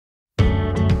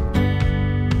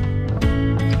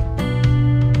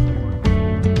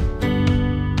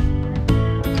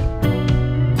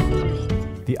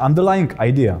underlying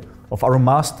idea of our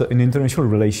Master in International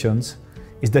Relations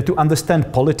is that to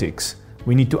understand politics,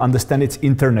 we need to understand its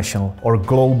international or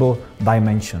global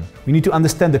dimension. We need to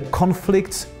understand the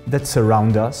conflicts that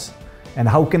surround us and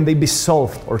how can they be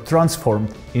solved or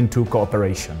transformed into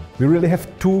cooperation. We really have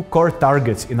two core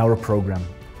targets in our program.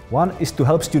 One is to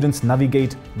help students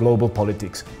navigate global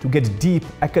politics, to get deep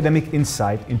academic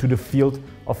insight into the field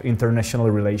of international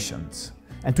relations,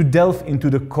 and to delve into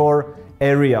the core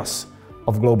areas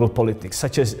of global politics,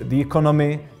 such as the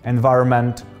economy,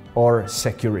 environment, or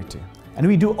security. And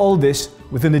we do all this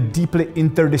within a deeply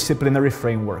interdisciplinary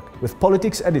framework, with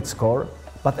politics at its core,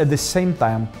 but at the same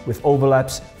time with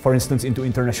overlaps, for instance, into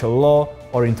international law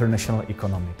or international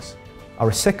economics.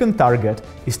 Our second target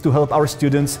is to help our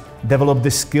students develop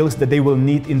the skills that they will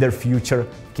need in their future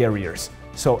careers.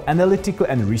 So analytical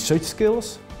and research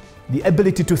skills, the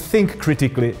ability to think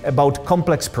critically about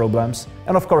complex problems,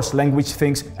 and of course language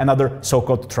things and other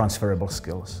so-called transferable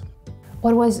skills.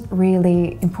 What was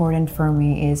really important for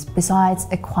me is, besides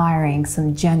acquiring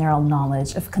some general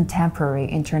knowledge of contemporary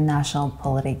international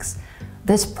politics,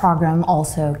 this program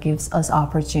also gives us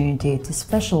opportunity to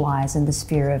specialize in the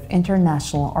sphere of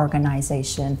international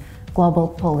organization, global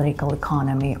political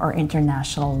economy, or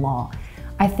international law.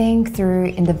 I think through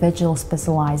individual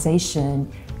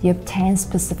specialization, you obtain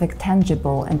specific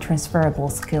tangible and transferable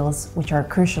skills which are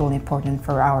crucially important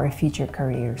for our future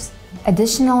careers.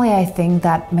 Additionally, I think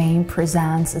that Maine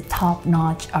presents a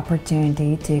top-notch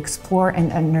opportunity to explore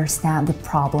and understand the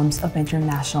problems of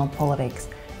international politics.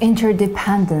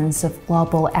 Interdependence of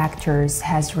global actors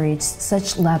has reached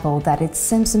such level that it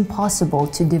seems impossible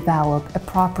to develop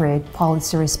appropriate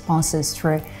policy responses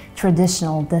through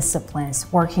traditional disciplines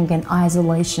working in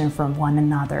isolation from one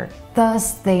another.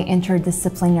 Thus, the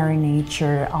interdisciplinary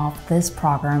nature of this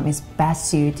program is best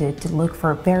suited to look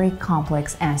for very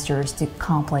complex answers to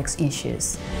complex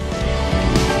issues.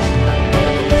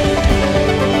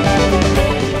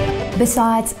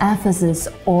 Besides emphasis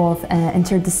of an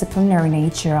interdisciplinary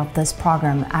nature of this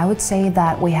program, I would say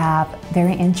that we have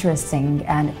very interesting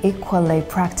and equally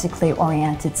practically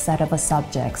oriented set of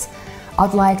subjects.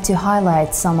 I'd like to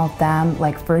highlight some of them.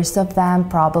 Like, first of them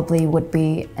probably would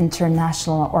be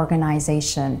international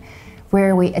organization,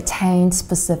 where we attain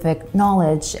specific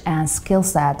knowledge and skill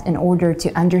set in order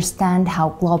to understand how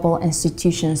global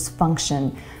institutions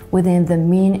function within the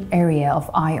main area of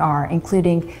IR,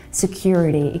 including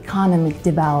security, economic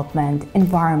development,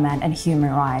 environment, and human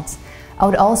rights. I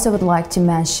would also like to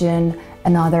mention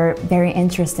another very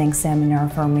interesting seminar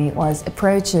for me was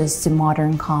Approaches to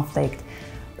Modern Conflict.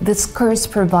 This course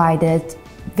provided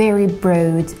very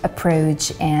broad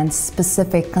approach and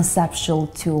specific conceptual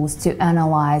tools to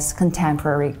analyze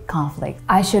contemporary conflict.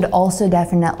 I should also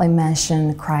definitely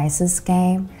mention Crisis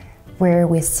Game, where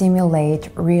we simulate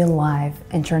real-life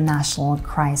international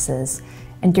crises.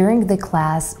 And during the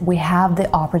class, we have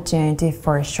the opportunity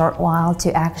for a short while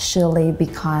to actually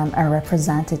become a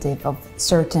representative of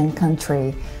certain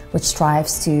country which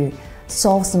strives to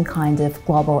solve some kind of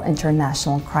global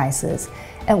international crisis.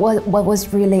 And what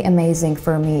was really amazing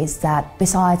for me is that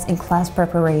besides in-class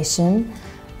preparation,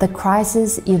 the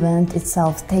crisis event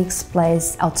itself takes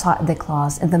place outside the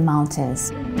class in the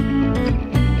mountains.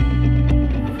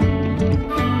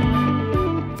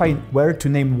 If I were to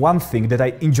name one thing that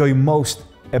I enjoy most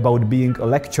about being a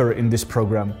lecturer in this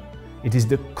program, it is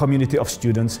the community of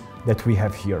students that we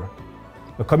have here.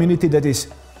 A community that is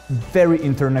very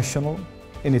international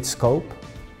in its scope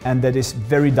and that is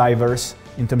very diverse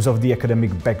in terms of the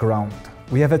academic background.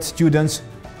 We have had students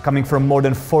coming from more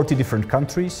than 40 different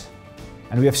countries,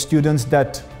 and we have students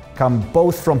that come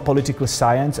both from political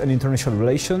science and international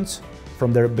relations,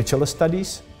 from their bachelor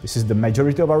studies. This is the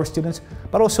majority of our students,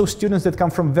 but also students that come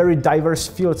from very diverse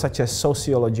fields such as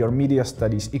sociology or media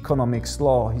studies, economics,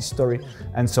 law, history,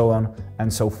 and so on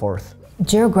and so forth.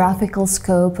 Geographical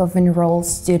scope of enrolled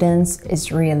students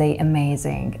is really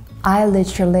amazing. I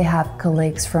literally have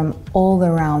colleagues from all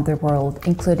around the world,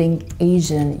 including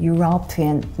Asian,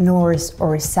 European, North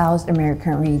or South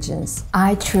American regions.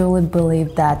 I truly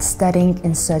believe that studying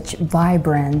in such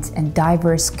vibrant and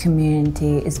diverse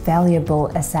community is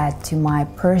valuable asset to my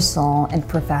personal and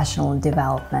professional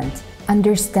development.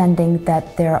 Understanding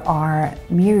that there are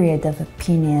myriad of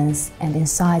opinions and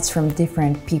insights from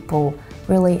different people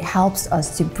really helps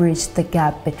us to bridge the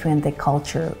gap between the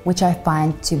culture, which I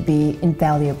find to be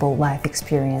invaluable life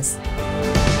experience.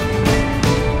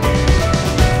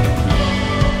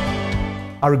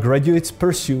 Our graduates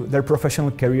pursue their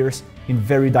professional careers in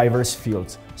very diverse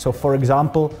fields. So, for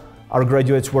example, our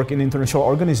graduates work in international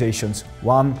organizations,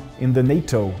 one in the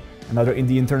NATO, another in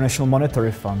the International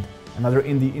Monetary Fund, another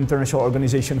in the International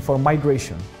Organization for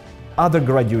Migration. Other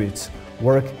graduates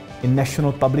work in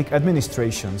national public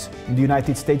administrations, in the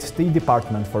United States State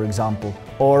Department, for example,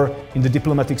 or in the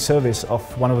diplomatic service of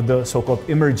one of the so-called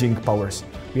emerging powers.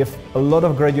 We have a lot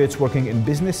of graduates working in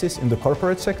businesses, in the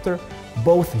corporate sector,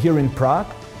 both here in Prague,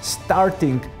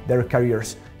 starting their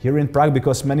careers here in Prague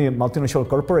because many multinational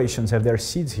corporations have their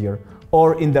seats here,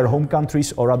 or in their home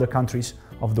countries or other countries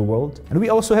of the world. And we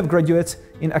also have graduates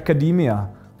in academia.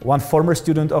 One former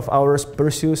student of ours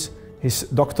pursues his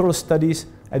doctoral studies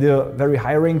at a very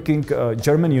high-ranking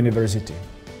German university.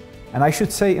 And I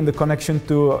should say in the connection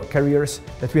to careers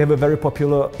that we have a very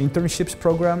popular internships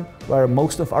program where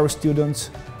most of our students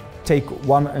take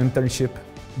one internship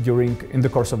in the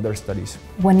course of their studies.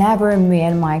 Whenever me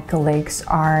and my colleagues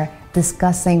are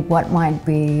discussing what might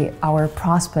be our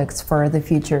prospects for the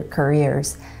future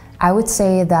careers, I would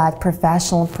say that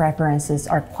professional preferences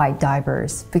are quite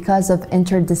diverse because of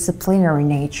interdisciplinary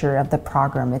nature of the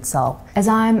program itself. As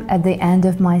I'm at the end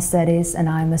of my studies and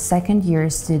I'm a second-year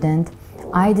student,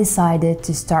 I decided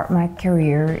to start my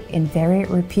career in very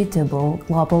reputable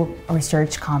global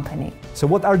research company. So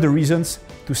what are the reasons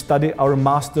to study our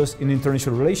Masters in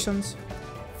International Relations?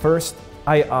 First,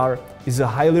 IR is a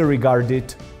highly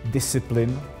regarded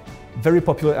discipline, very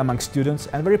popular among students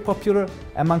and very popular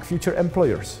among future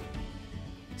employers.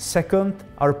 Second,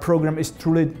 our program is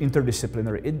truly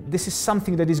interdisciplinary. This is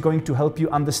something that is going to help you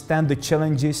understand the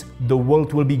challenges the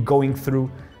world will be going through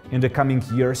in the coming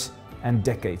years and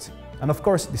decades. And of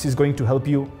course, this is going to help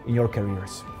you in your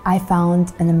careers. I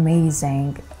found an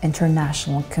amazing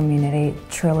international community,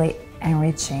 truly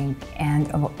enriching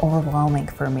and overwhelming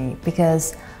for me,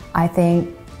 because I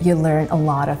think you learn a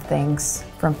lot of things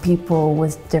from people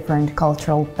with different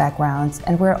cultural backgrounds,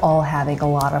 and we're all having a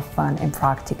lot of fun in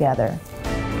Prague together.